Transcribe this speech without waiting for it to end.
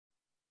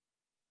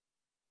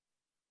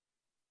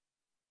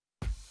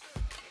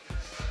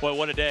Well,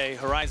 what a day.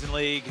 Horizon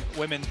League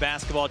Women's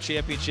Basketball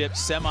Championship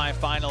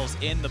semifinals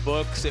in the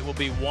books. It will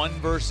be 1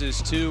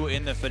 versus 2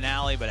 in the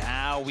finale, but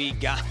how we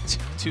got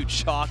to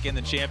chalk in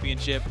the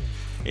championship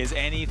is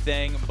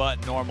anything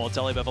but normal.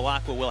 Tully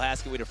Bevilacqua, Will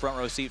Haskett, we had a front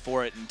row seat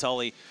for it. And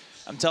Tully,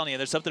 I'm telling you,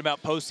 there's something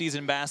about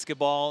postseason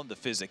basketball, the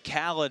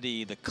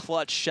physicality, the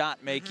clutch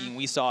shot making.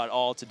 We saw it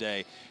all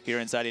today here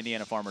inside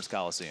Indiana Farmers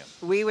Coliseum.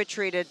 We were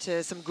treated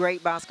to some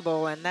great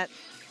basketball, and that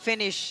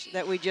finish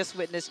that we just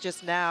witnessed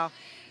just now,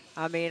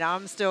 I mean,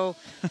 I'm still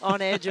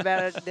on edge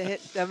about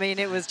it. I mean,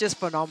 it was just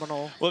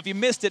phenomenal. Well, if you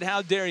missed it,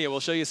 how dare you? We'll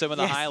show you some of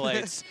the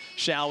highlights,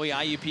 shall we?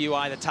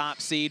 IUPUI, the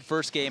top seed,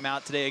 first game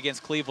out today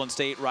against Cleveland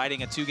State,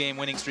 riding a 2-game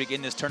winning streak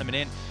in this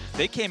tournament.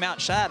 They came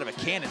out shot out of a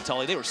cannon,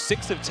 Tully. They were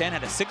 6 of 10,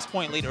 had a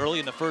 6-point lead early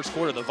in the first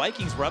quarter. The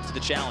Vikings were up to the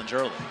challenge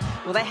early.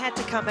 Well, they had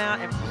to come out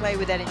and play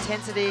with that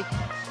intensity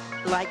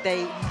like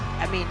they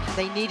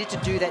needed to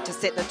do that to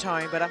set the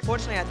tone. But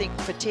unfortunately, I think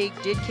fatigue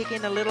did kick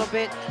in a little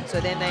bit. So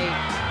then they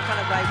kind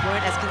of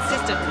weren't as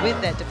consistent with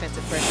that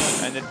defensive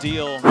pressure. And the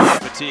deal with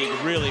fatigue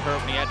really hurt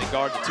when he had to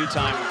guard the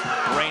 2-time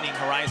reigning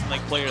Horizon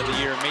League Player of the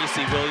Year,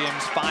 Macy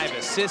Williams. 5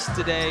 assists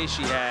today.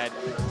 She had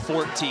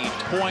 14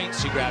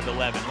 points. She grabbed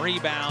 11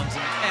 rebounds.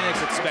 And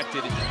as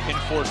expected,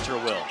 enforced her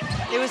will.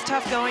 It was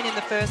tough going in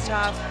the first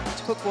half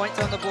to put points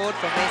on the board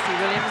for Macy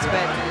Williams,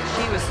 but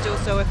she was still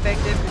so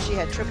effective because she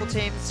had triple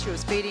teams. She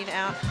was feeding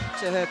out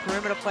to her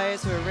perimeter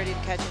players who are ready to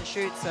catch and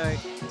shoot. So,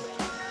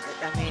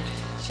 I mean,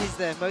 she's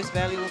the most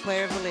valuable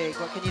player of the league.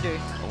 What can you do?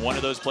 One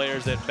of those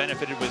players that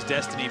benefited was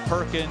Destiny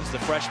Perkins. The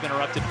freshman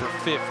erupted for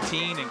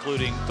 15,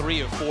 including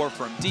 3 of 4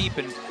 from deep,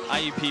 and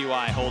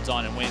IUPUI holds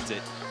on and wins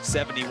it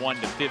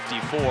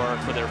 71-54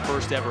 for their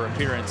first ever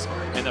appearance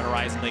in the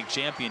Horizon League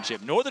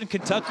Championship. Northern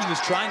Kentucky was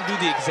trying to do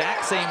the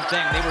exact same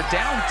thing. They were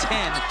down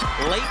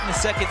 10 late in the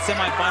second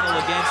semifinal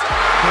against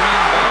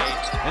Green Bay,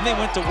 and they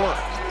went to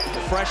work.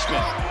 The freshman,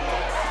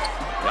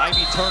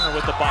 Ivy Turner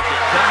with the bucket.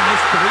 Then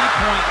this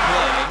 3-point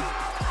play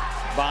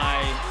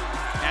by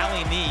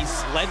Allie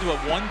Neese led to a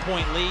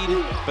 1-point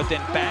lead, but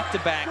then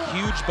back-to-back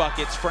huge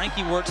buckets.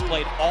 Frankie Works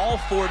played all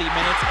 40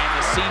 minutes, and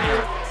the senior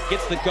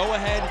gets the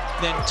go-ahead.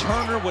 Then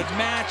Turner would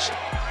match,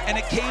 and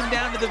it came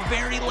down to the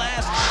very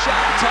last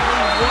shot. Tully,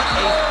 what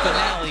a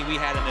finale we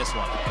had in this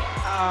one.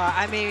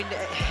 I mean,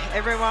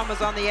 everyone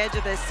was on the edge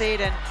of their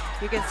seat, and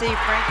you can see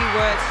Frankie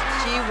Works,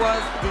 she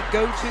was the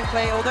go-to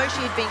player, although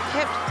she had been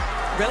kept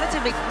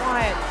relatively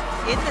quiet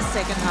in the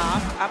second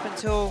half up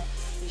until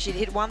she'd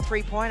hit 1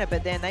 3-pointer,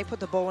 but then they put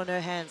the ball in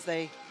her hands.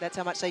 That's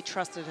how much they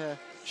trusted her.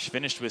 She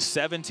finished with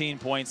 17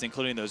 points,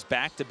 including those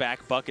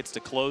back-to-back buckets to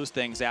close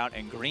things out.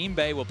 And Green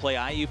Bay will play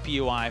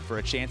IUPUI for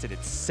a chance at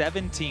its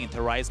 17th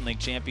Horizon League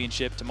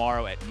Championship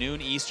tomorrow at noon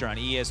Eastern on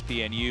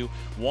ESPNU.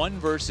 1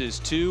 versus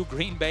 2.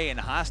 Green Bay in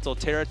hostile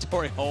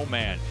territory. Oh,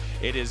 man.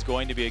 It is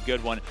going to be a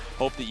good one.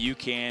 Hope that you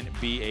can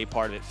be a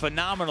part of it.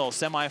 Phenomenal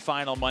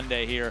semifinal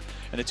Monday here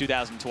in the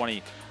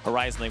 2020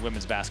 Horizon League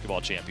Women's Basketball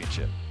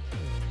Championship.